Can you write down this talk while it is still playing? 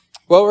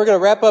Well, we're going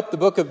to wrap up the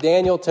book of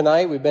Daniel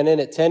tonight. We've been in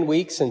it 10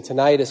 weeks, and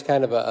tonight is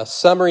kind of a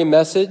summary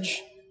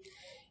message.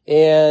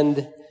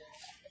 And,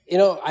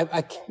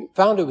 I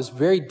found it was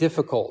very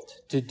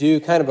difficult to do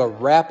kind of a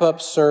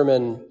wrap-up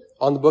sermon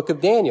on the book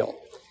of Daniel.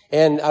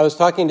 And I was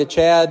talking to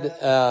Chad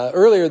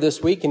earlier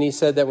this week, and he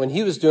said that when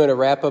he was doing a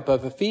wrap-up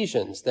of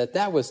Ephesians,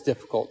 that was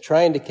difficult,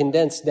 trying to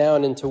condense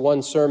down into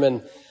one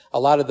sermon a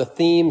lot of the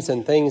themes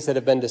and things that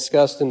have been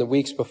discussed in the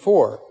weeks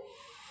before.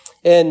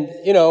 And,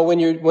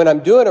 when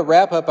I'm doing a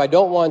wrap-up, I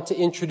don't want to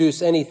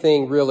introduce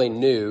anything really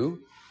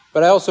new,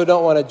 but I also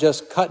don't want to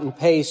just cut and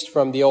paste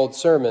from the old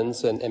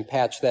sermons and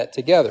patch that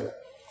together.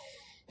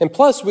 And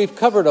plus, we've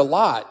covered a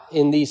lot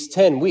in these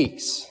 10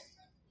 weeks.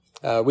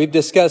 We've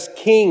discussed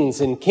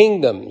kings and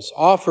kingdoms,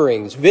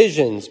 offerings,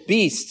 visions,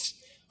 beasts,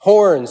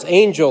 horns,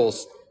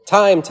 angels,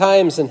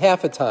 times, and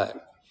half a time,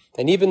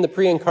 and even the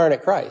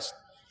pre-incarnate Christ.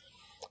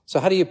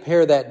 So how do you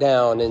pare that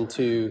down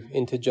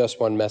into just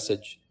one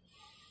message?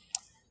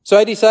 So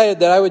I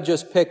decided that I would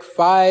just pick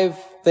 5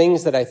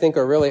 things that I think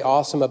are really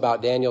awesome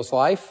about Daniel's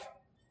life,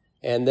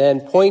 and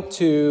then point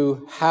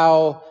to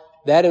how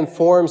that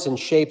informs and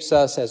shapes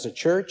us as a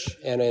church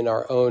and in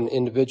our own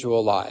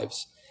individual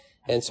lives.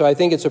 And so I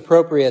think it's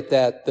appropriate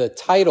that the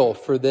title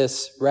for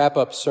this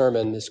wrap-up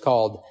sermon is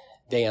called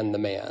Dan the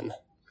Man.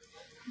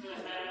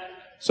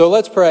 So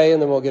let's pray,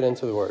 and then we'll get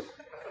into the Word.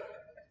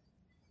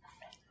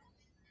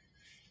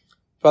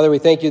 Father, we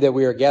thank you that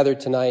we are gathered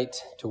tonight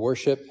to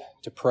worship,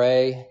 to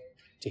pray,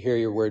 to hear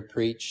your word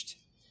preached.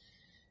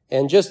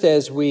 And just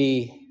as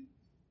we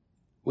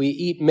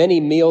eat many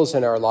meals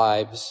in our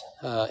lives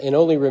and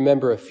only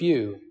remember a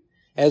few,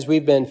 as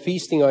we've been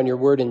feasting on your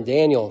word in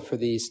Daniel for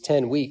these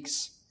 10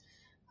 weeks,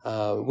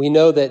 we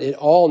know that it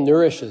all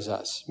nourishes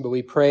us, but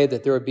we pray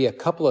that there would be a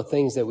couple of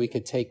things that we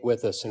could take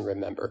with us and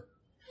remember.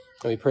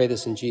 And we pray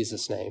this in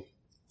Jesus' name.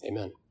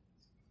 Amen.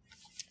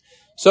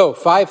 So,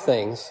 5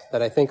 things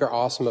that I think are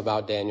awesome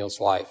about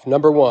Daniel's life.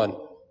 Number 1,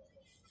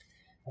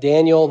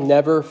 Daniel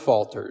never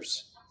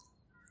falters.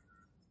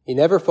 He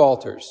never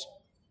falters.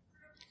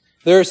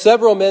 There are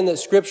several men that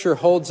Scripture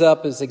holds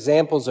up as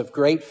examples of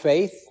great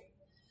faith,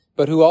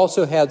 but who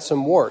also had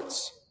some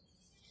warts.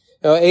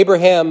 Now,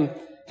 Abraham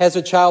has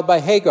a child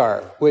by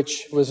Hagar,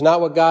 which was not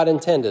what God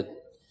intended.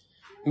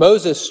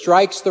 Moses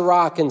strikes the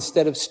rock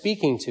instead of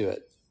speaking to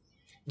it.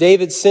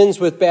 David sins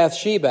with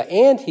Bathsheba,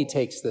 and he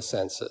takes the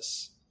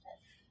census.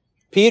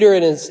 Peter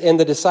and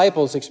the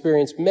disciples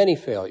experienced many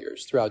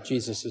failures throughout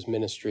Jesus'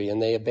 ministry,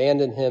 and they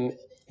abandoned him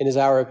in his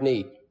hour of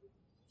need.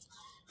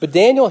 But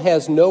Daniel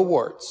has no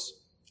warts.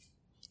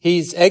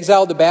 He's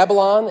exiled to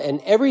Babylon,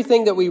 and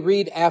everything that we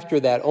read after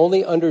that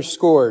only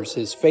underscores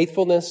his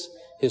faithfulness,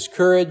 his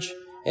courage,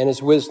 and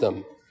his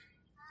wisdom.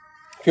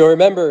 If you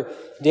remember,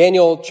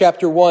 Daniel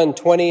chapter 1,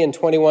 20 and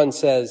 21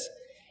 says,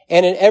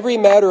 "And in every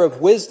matter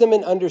of wisdom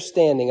and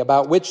understanding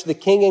about which the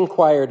king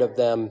inquired of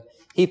them,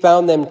 he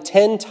found them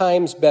 10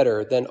 times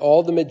better than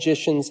all the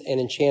magicians and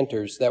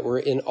enchanters that were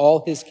in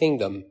all his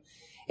kingdom.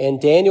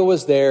 And Daniel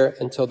was there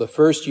until the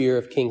first year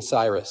of King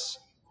Cyrus."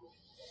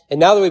 And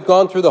now that we've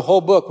gone through the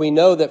whole book, we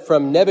know that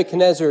from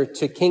Nebuchadnezzar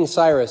to King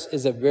Cyrus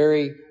is a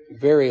very,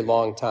 very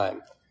long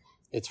time.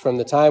 It's from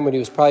the time when he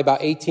was probably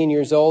about 18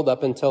 years old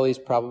up until he's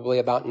probably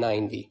about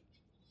 90.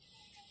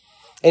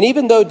 And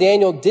even though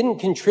Daniel didn't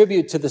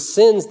contribute to the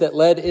sins that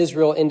led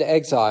Israel into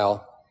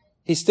exile,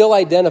 he still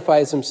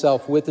identifies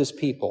himself with his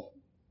people.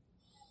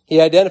 He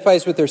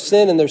identifies with their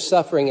sin and their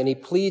suffering, and he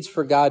pleads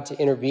for God to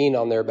intervene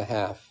on their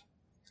behalf.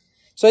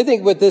 So I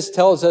think what this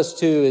tells us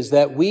too is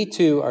that we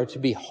too are to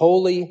be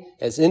holy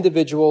as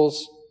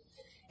individuals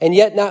and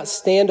yet not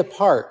stand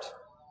apart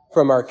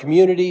from our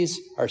communities,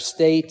 our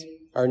state,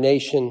 our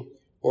nation,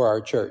 or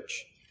our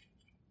church.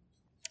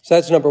 So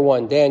that's number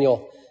 1.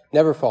 Daniel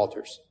never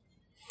falters.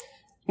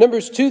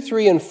 Numbers 2,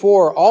 3, and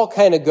 4 all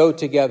kind of go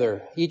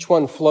together. Each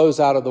one flows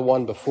out of the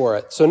one before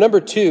it. So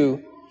number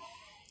 2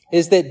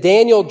 is that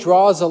Daniel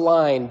draws a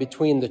line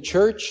between the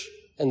church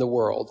and the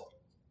world.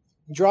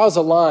 He draws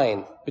a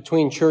line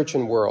between church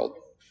and world.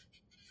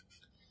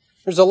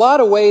 There's a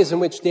lot of ways in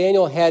which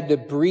Daniel had to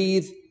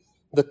breathe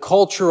the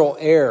cultural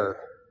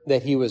air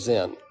that he was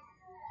in.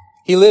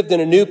 He lived in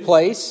a new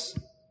place.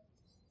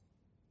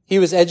 He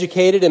was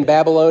educated in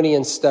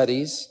Babylonian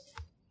studies,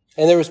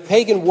 and there was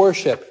pagan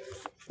worship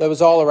that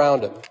was all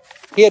around him.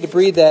 He had to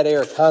breathe that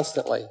air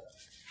constantly.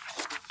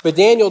 But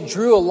Daniel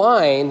drew a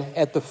line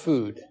at the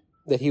food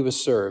that he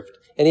was served,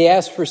 and he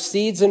asked for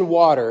seeds and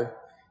water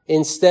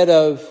instead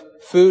of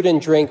food and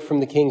drink from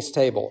the king's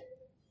table.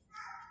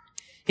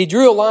 He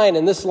drew a line,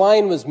 and this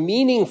line was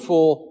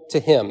meaningful to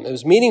him. It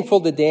was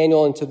meaningful to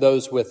Daniel and to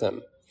those with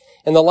him.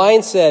 And the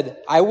line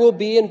said, "I will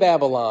be in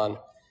Babylon,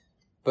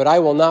 but I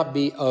will not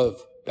be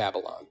of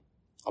Babylon.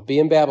 I'll be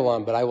in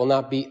Babylon, but I will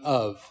not be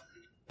of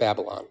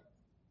Babylon."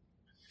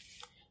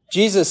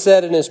 Jesus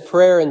said in his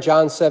prayer in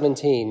John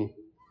 17,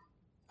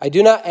 "I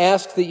do not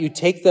ask that you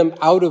take them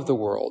out of the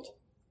world,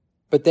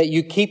 but that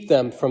you keep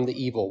them from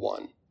the evil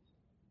one."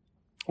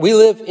 We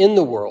live in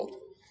the world.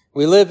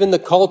 We live in the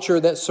culture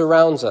that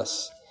surrounds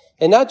us.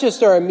 And not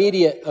just our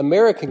immediate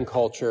American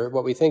culture,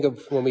 what we think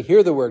of when we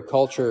hear the word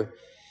culture,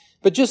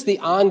 but just the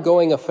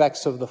ongoing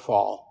effects of the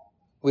fall.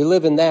 We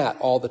live in that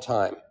all the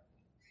time.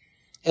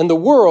 And the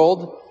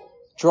world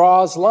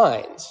draws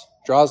lines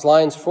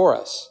for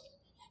us.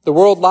 The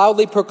world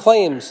loudly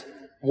proclaims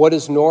what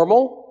is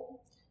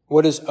normal,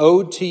 what is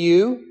owed to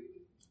you,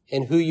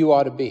 and who you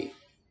ought to be.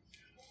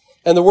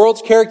 And the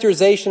world's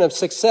characterization of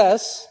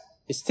success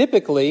is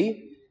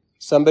typically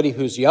somebody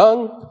who's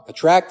young,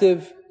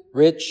 attractive,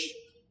 rich,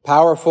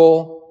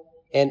 powerful,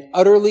 and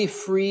utterly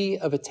free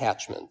of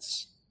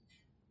attachments.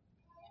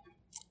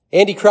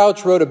 Andy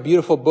Crouch wrote a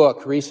beautiful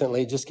book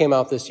recently, just came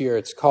out this year.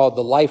 It's called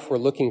The Life We're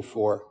Looking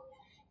For.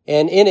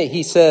 And in it,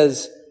 he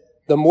says,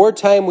 the more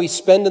time we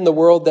spend in the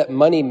world that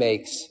money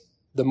makes,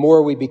 the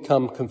more we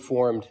become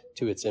conformed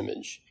to its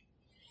image.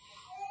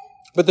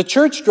 But the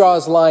church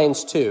draws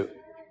lines too.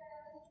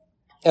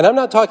 And I'm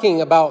not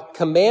talking about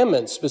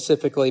commandments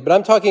specifically, but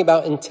I'm talking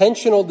about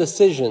intentional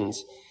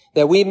decisions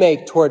that we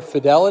make toward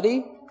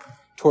fidelity,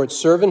 toward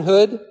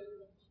servanthood,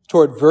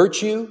 toward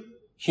virtue,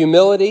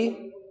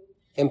 humility,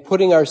 and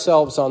putting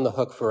ourselves on the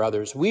hook for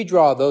others. We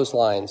draw those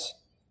lines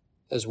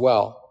as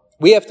well.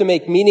 We have to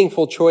make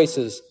meaningful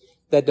choices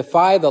that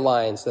defy the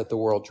lines that the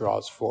world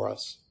draws for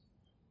us.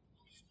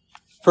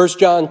 1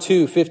 John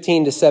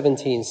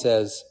 2:15-17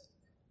 says,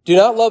 do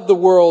not love the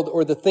world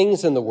or the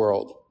things in the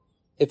world.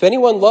 If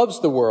anyone loves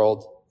the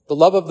world, the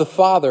love of the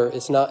Father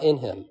is not in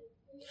him.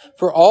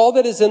 For all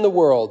that is in the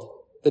world,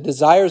 the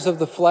desires of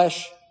the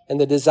flesh and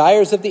the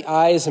desires of the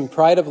eyes and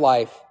pride of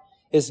life,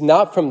 is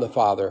not from the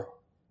Father,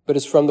 but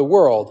is from the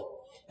world.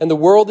 And the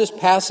world is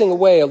passing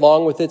away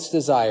along with its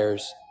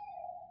desires.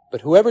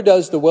 But whoever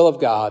does the will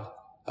of God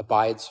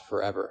abides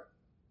forever.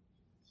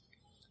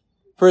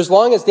 For as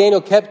long as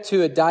Daniel kept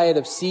to a diet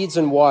of seeds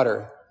and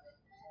water,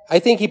 I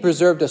think he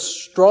preserved a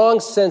strong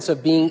sense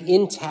of being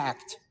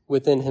intact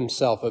within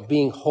himself, of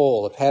being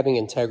whole, of having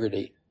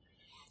integrity.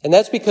 And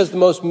that's because the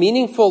most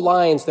meaningful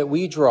lines that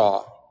we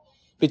draw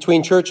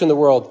between church and the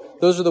world,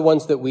 those are the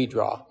ones that we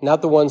draw,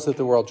 not the ones that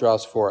the world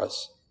draws for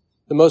us.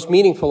 The most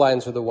meaningful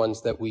lines are the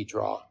ones that we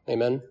draw.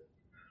 Amen?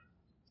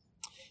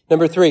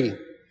 Number 3,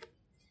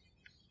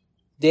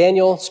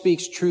 Daniel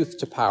speaks truth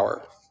to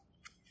power.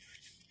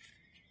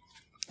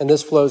 And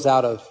this flows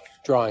out of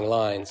drawing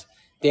lines.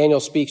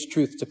 Daniel speaks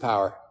truth to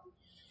power.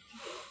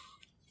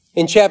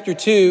 In chapter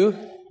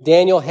 2,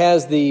 Daniel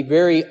has the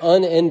very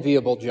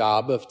unenviable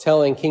job of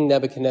telling King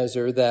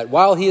Nebuchadnezzar that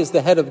while he is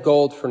the head of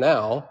gold for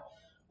now,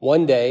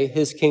 one day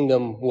his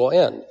kingdom will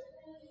end.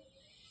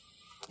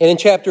 And in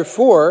chapter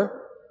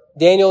 4,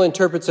 Daniel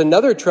interprets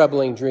another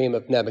troubling dream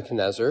of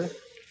Nebuchadnezzar,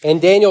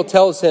 and Daniel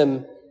tells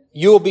him,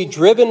 you will be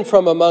driven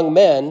from among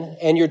men,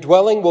 and your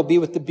dwelling will be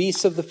with the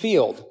beasts of the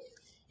field.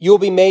 You will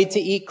be made to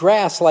eat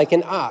grass like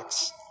an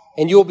ox,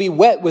 and you will be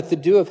wet with the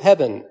dew of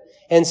heaven,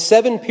 and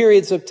 7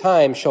 periods of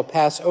time shall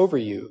pass over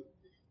you,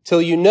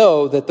 till you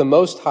know that the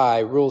Most High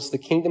rules the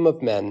kingdom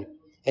of men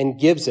and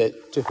gives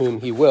it to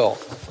whom he will.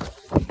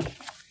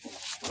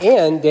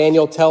 And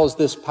Daniel tells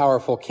this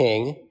powerful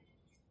king,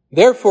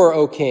 therefore,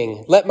 O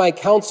king, let my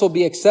counsel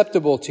be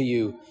acceptable to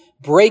you.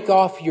 Break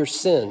off your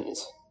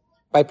sins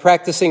by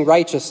practicing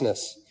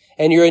righteousness,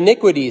 and your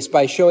iniquities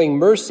by showing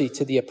mercy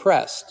to the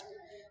oppressed,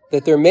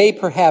 that there may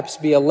perhaps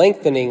be a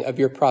lengthening of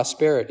your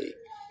prosperity.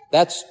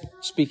 That's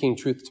speaking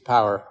truth to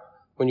power,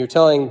 when you're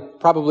telling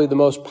probably the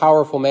most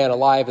powerful man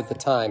alive at the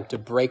time to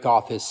break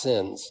off his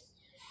sins.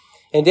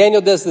 And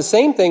Daniel does the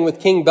same thing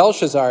with King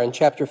Belshazzar in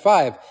chapter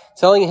 5,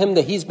 telling him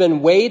that he's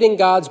been weighed in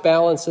God's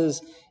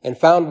balances and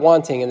found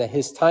wanting, and that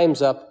his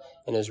time's up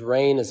and his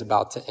reign is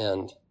about to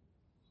end.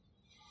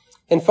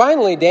 And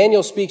finally,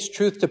 Daniel speaks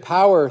truth to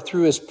power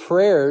through his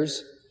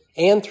prayers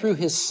and through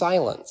his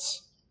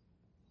silence.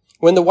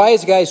 When the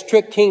wise guys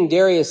tricked King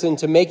Darius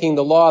into making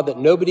the law that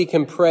nobody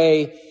can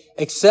pray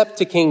except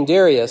to King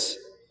Darius,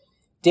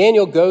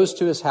 Daniel goes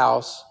to his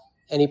house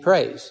and he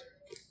prays.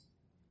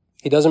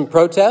 He doesn't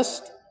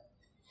protest.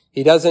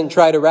 He doesn't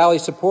try to rally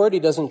support. He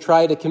doesn't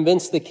try to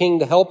convince the king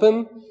to help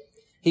him.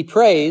 He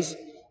prays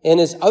and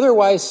is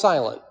otherwise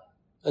silent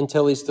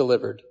until he's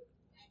delivered.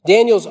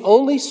 Daniel's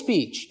only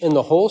speech in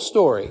the whole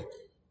story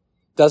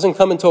doesn't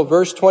come until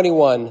verse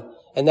 21,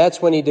 and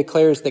that's when he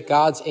declares that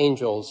God's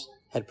angels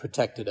had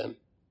protected him.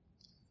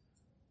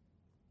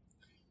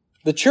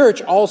 The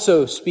church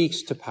also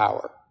speaks to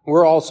power.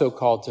 We're also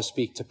called to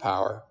speak to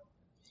power.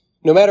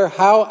 No matter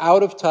how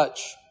out of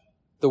touch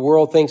the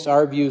world thinks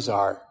our views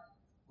are,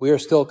 we are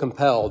still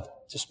compelled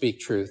to speak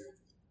truth.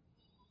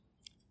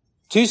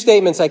 2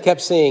 statements I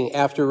kept seeing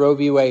after Roe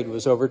v. Wade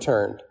was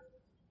overturned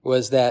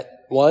was that,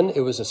 1, it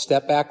was a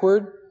step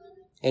backward,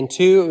 and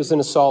 2, it was an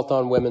assault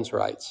on women's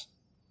rights.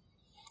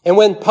 And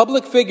when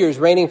public figures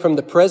ranging from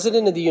the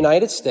President of the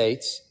United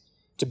States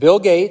to Bill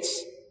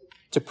Gates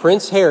to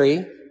Prince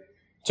Harry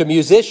to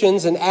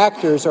musicians and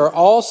actors are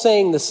all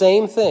saying the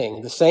same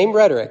thing, the same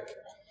rhetoric,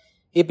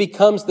 it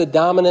becomes the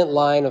dominant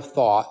line of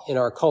thought in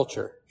our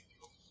culture.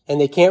 And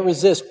they can't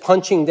resist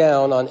punching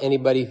down on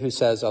anybody who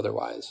says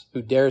otherwise,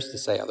 who dares to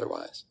say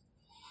otherwise.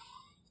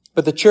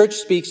 But the church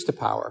speaks to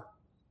power.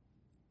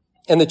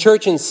 And the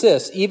church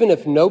insists, even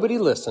if nobody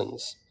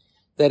listens,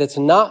 that it's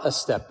not a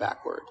step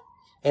backward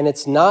and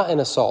it's not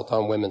an assault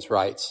on women's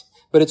rights,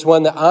 but it's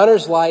one that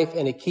honors life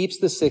and it keeps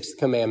the sixth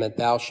commandment,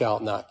 thou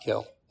shalt not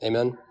kill.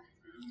 Amen?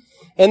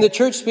 And the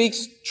church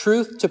speaks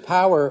truth to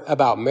power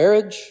about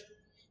marriage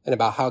and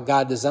about how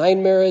God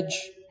designed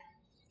marriage.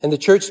 And the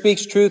church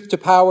speaks truth to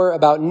power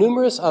about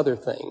numerous other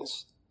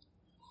things.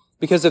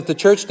 Because if the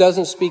church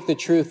doesn't speak the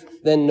truth,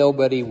 then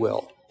nobody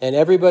will. And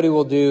everybody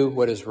will do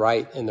what is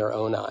right in their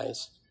own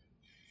eyes.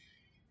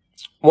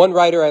 One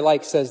writer I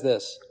like says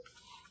this: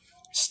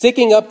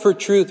 sticking up for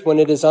truth when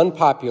it is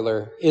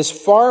unpopular is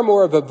far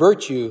more of a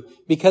virtue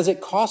because it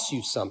costs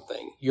you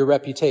something, your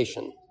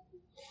reputation.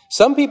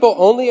 Some people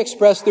only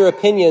express their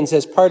opinions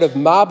as part of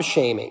mob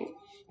shaming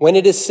when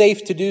it is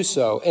safe to do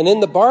so, and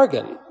in the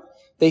bargain,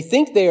 they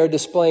think they are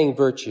displaying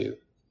virtue.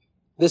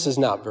 This is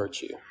not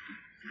virtue,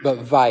 but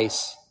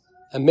vice,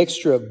 a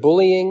mixture of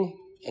bullying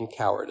and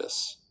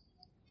cowardice.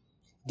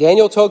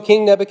 Daniel told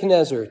King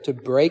Nebuchadnezzar to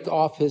break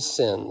off his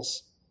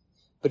sins,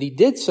 but he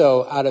did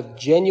so out of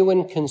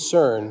genuine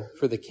concern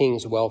for the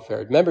king's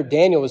welfare. Remember,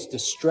 Daniel was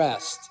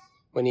distressed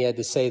when he had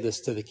to say this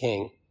to the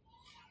king.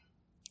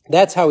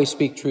 That's how we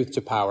speak truth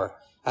to power,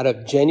 out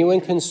of genuine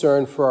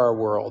concern for our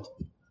world.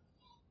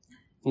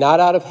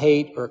 Not out of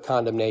hate or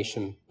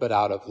condemnation, but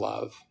out of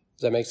love.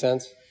 Does that make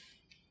sense?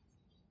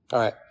 All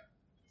right.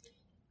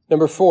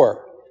 Number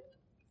 4.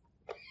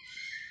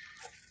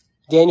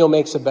 Daniel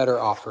makes a better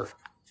offer.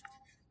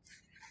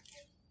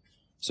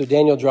 So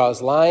Daniel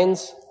draws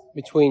lines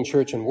between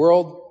church and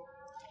world.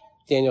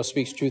 Daniel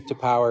speaks truth to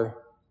power.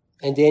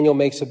 And Daniel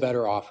makes a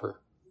better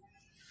offer.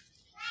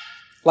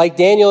 Like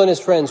Daniel and his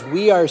friends,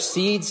 we are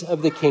seeds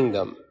of the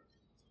kingdom.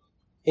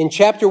 In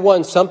chapter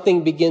 1,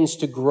 something begins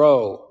to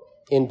grow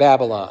in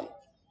Babylon.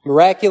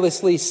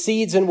 Miraculously,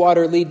 seeds and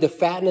water lead to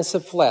fatness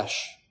of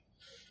flesh.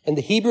 And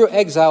the Hebrew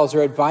exiles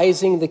are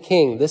advising the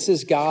king, this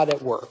is God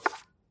at work.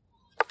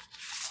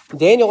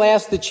 Daniel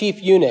asked the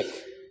chief eunuch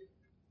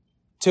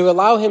to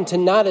allow him to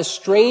not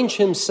estrange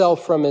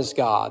himself from his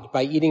God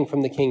by eating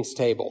from the king's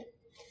table.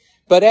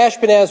 But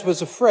Ashpenaz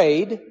was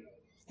afraid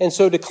and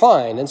so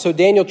declined. And so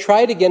Daniel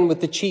tried again with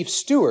the chief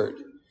steward,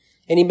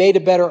 and he made a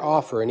better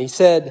offer. And he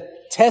said,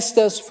 test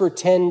us for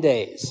 10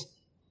 days.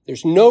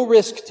 There's no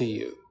risk to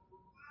you.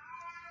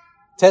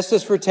 Test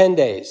us for 10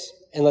 days,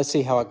 and let's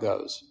see how it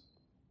goes.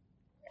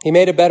 He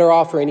made a better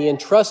offer, and he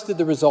entrusted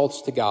the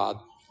results to God.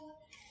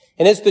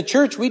 And as the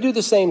church, we do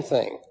the same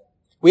thing.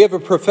 We have a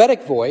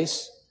prophetic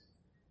voice.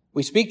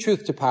 We speak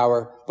truth to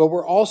power, but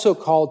we're also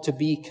called to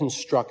be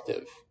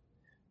constructive.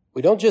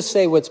 We don't just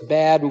say what's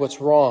bad and what's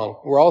wrong.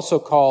 We're also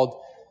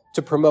called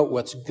to promote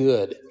what's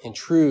good and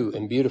true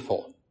and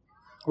beautiful.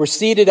 We're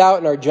seeded out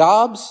in our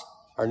jobs,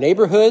 our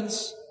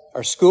neighborhoods,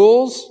 our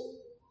schools,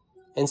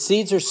 and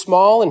seeds are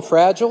small and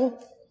fragile,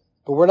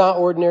 but we're not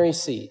ordinary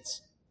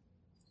seeds.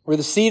 We're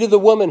the seed of the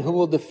woman who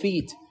will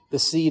defeat the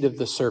seed of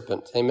the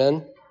serpent.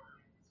 Amen?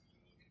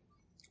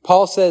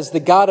 Paul says,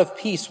 the God of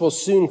peace will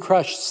soon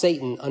crush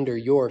Satan under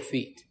your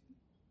feet.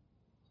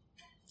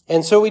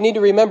 And so we need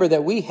to remember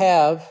that we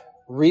have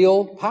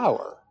real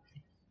power.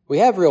 We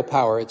have real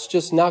power. It's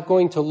just not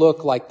going to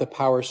look like the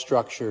power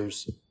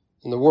structures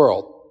in the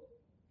world.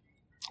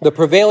 The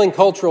prevailing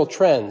cultural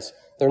trends,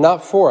 they're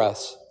not for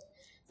us.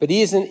 But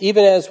even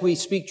as we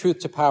speak truth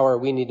to power,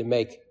 we need to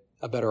make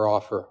a better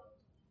offer.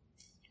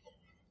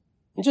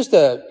 And just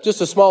a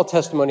small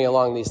testimony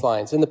along these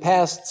lines. In the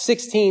past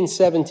 16,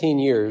 17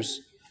 years,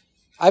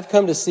 I've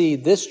come to see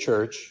this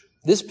church,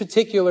 this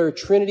particular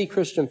Trinity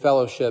Christian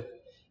Fellowship,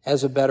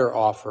 as a better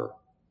offer.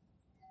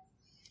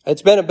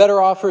 It's been a better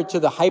offer to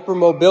the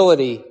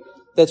hypermobility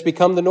that's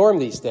become the norm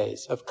these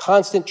days, of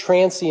constant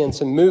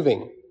transience and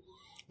moving.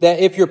 That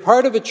if you're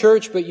part of a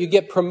church, but you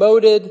get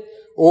promoted,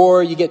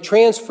 or you get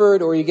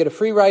transferred, or you get a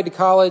free ride to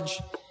college,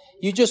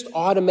 you just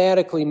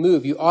automatically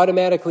move. You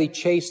automatically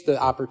chase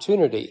the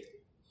opportunity.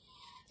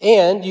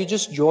 And you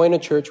just join a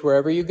church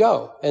wherever you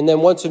go. And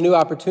then once a new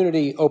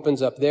opportunity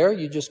opens up there,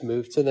 you just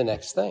move to the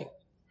next thing.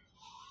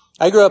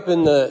 I grew up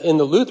in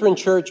the Lutheran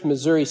Church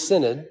Missouri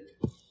Synod,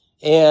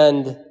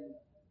 and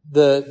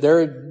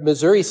there are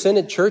Missouri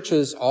Synod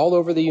churches all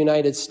over the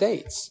United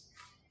States.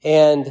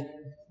 And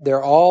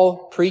they're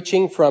all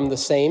preaching from the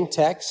same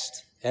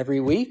text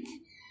every week.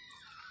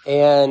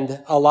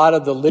 And a lot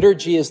of the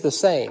liturgy is the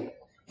same.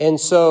 And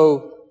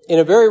so, in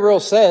a very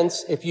real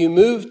sense, if you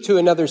moved to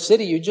another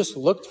city, you just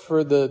looked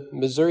for the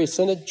Missouri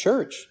Synod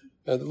Church,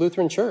 the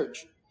Lutheran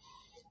Church.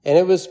 And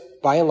it was,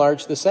 by and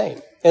large, the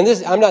same. And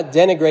I'm not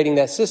denigrating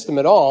that system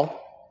at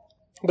all,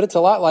 but it's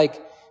a lot like,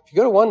 if you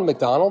go to one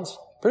McDonald's,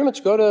 pretty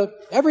much go to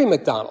every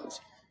McDonald's,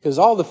 because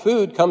all the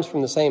food comes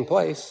from the same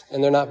place,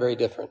 and they're not very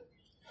different.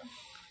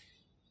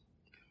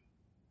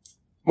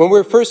 When we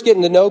were first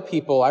getting to know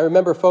people, I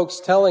remember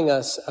folks telling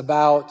us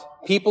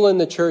about people in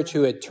the church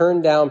who had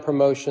turned down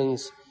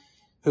promotions,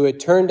 who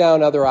had turned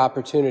down other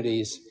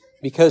opportunities,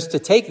 because to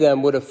take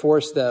them would have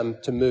forced them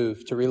to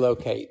move, to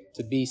relocate,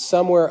 to be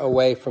somewhere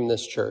away from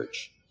this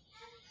church.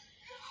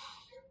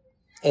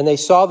 And they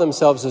saw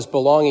themselves as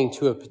belonging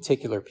to a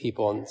particular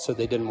people, and so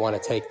they didn't want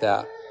to take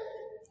that.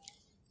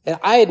 And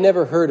I had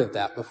never heard of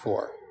that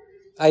before.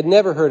 I had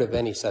never heard of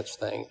any such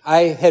thing. I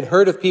had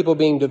heard of people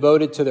being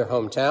devoted to their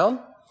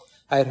hometown.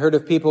 I had heard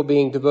of people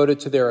being devoted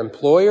to their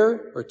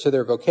employer or to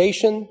their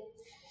vocation.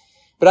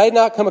 But I had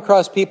not come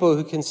across people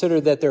who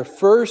considered that their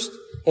first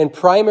and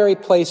primary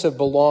place of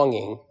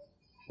belonging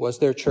was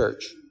their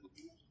church.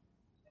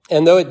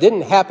 And though it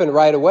didn't happen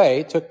right away,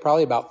 it took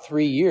probably about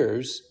 3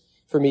 years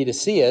for me to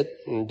see it,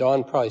 and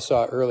Dawn probably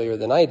saw it earlier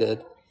than I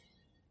did,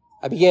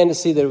 I began to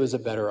see that it was a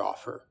better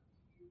offer.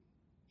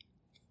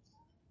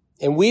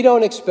 And we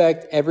don't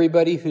expect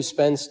everybody who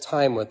spends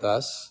time with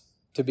us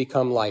to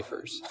become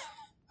lifers.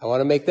 I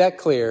want to make that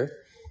clear.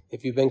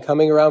 If you've been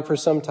coming around for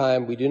some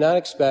time, we do not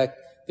expect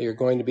that you're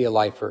going to be a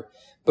lifer.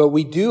 But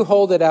we do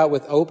hold it out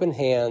with open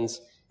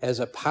hands as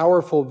a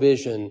powerful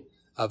vision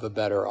of a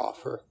better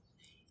offer.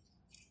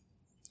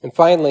 And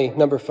finally,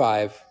 number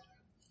 5,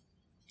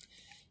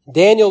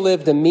 Daniel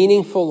lived a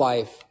meaningful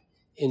life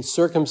in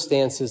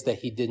circumstances that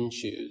he didn't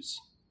choose.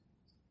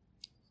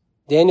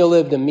 Daniel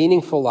lived a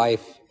meaningful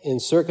life in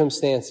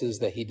circumstances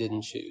that he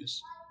didn't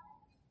choose.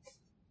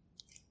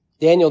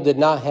 Daniel did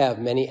not have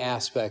many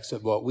aspects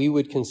of what we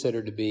would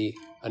consider to be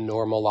a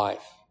normal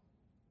life.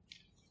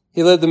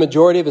 He lived the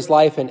majority of his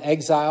life in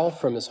exile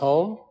from his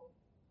home.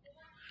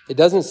 It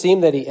doesn't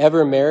seem that he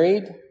ever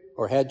married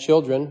or had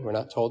children. We're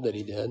not told that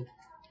he did.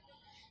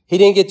 He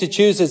didn't get to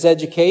choose his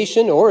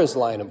education or his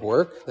line of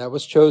work. That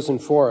was chosen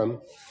for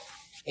him.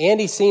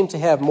 And he seemed to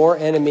have more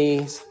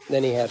enemies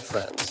than he had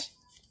friends.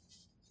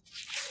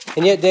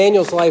 And yet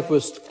Daniel's life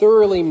was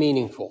thoroughly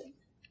meaningful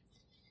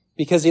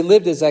because he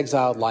lived his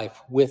exiled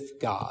life with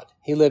God.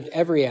 He lived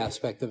every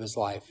aspect of his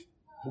life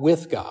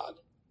with God.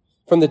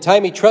 From the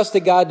time he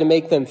trusted God to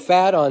make them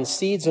fat on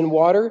seeds and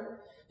water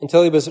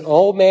until he was an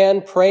old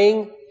man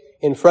praying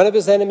in front of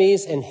his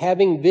enemies and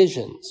having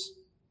visions,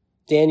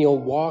 Daniel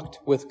walked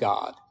with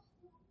God.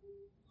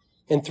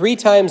 And 3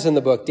 times in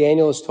the book,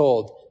 Daniel is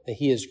told that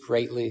he is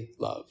greatly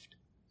loved.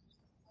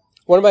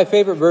 One of my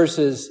favorite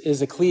verses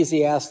is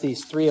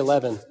Ecclesiastes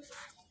 3:11.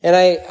 And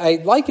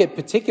I like it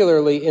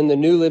particularly in the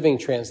New Living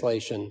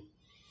Translation,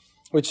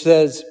 which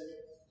says,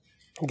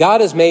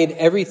 God has made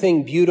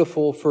everything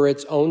beautiful for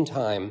its own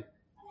time.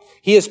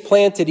 He has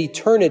planted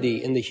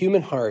eternity in the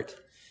human heart.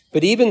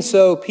 But even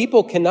so,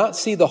 people cannot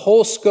see the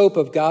whole scope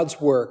of God's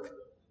work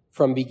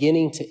from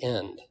beginning to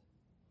end.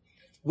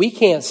 We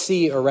can't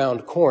see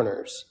around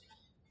corners,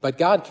 but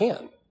God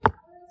can.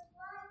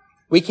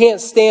 We can't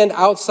stand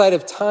outside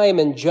of time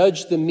and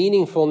judge the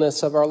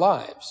meaningfulness of our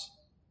lives.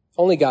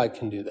 Only God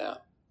can do that.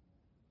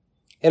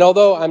 And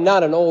although I'm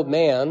not an old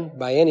man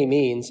by any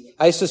means,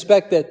 I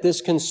suspect that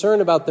this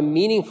concern about the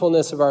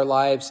meaningfulness of our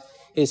lives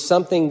is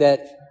something that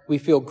we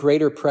feel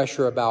greater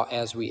pressure about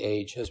as we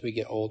age, as we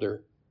get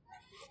older.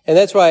 And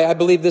that's why I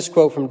believe this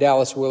quote from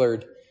Dallas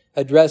Willard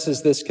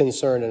addresses this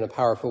concern in a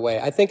powerful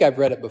way. I think I've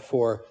read it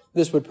before.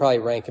 This would probably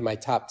rank in my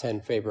top 10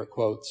 favorite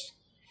quotes.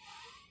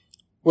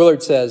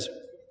 Willard says,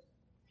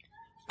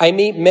 I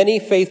meet many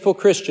faithful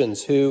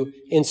Christians who,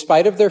 in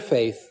spite of their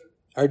faith,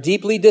 are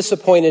deeply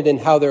disappointed in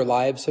how their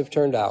lives have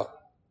turned out.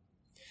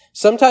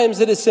 Sometimes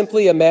it is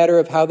simply a matter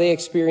of how they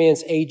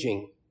experience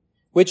aging,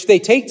 which they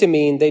take to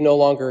mean they no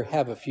longer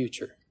have a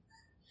future.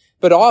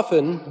 But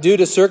often, due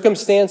to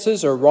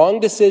circumstances or wrong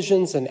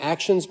decisions and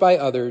actions by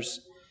others,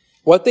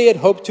 what they had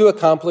hoped to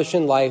accomplish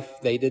in life,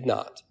 they did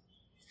not.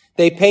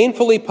 They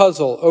painfully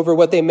puzzle over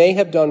what they may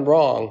have done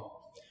wrong,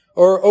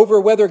 or over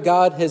whether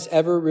God has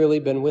ever really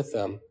been with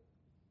them.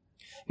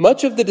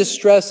 Much of the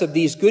distress of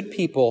these good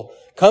people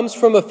comes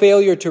from a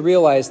failure to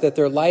realize that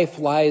their life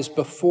lies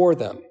before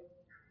them.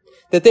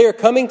 That they are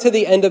coming to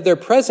the end of their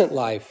present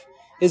life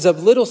is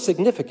of little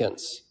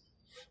significance.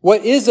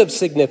 What is of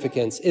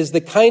significance is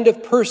the kind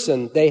of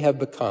person they have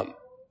become.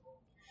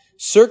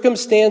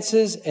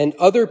 Circumstances and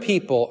other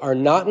people are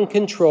not in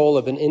control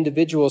of an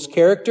individual's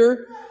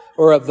character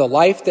or of the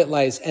life that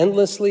lies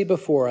endlessly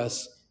before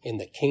us in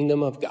the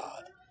kingdom of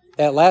God.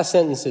 That last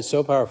sentence is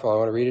so powerful. I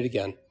want to read it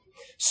again.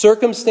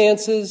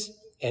 Circumstances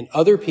and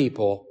other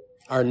people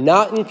are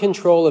not in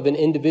control of an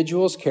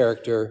individual's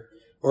character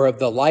or of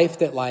the life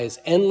that lies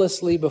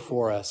endlessly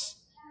before us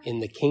in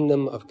the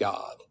kingdom of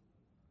God.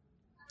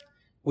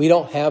 We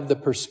don't have the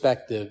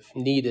perspective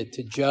needed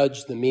to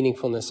judge the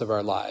meaningfulness of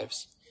our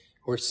lives.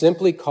 We're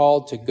simply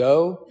called to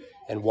go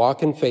and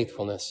walk in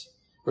faithfulness.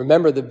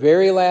 Remember, the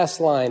very last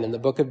line in the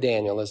book of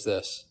Daniel is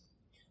this,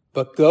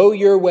 but go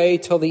your way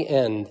till the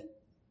end,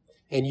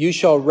 and you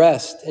shall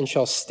rest and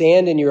shall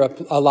stand in your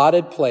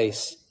allotted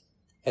place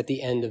at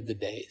the end of the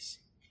days.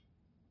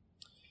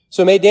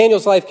 So may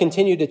Daniel's life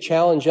continue to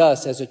challenge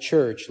us as a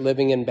church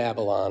living in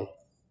Babylon,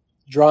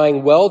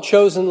 drawing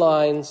well-chosen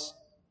lines,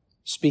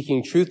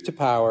 speaking truth to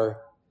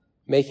power,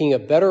 making a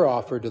better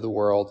offer to the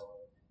world,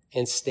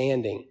 and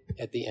standing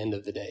at the end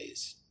of the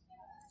days.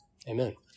 Amen.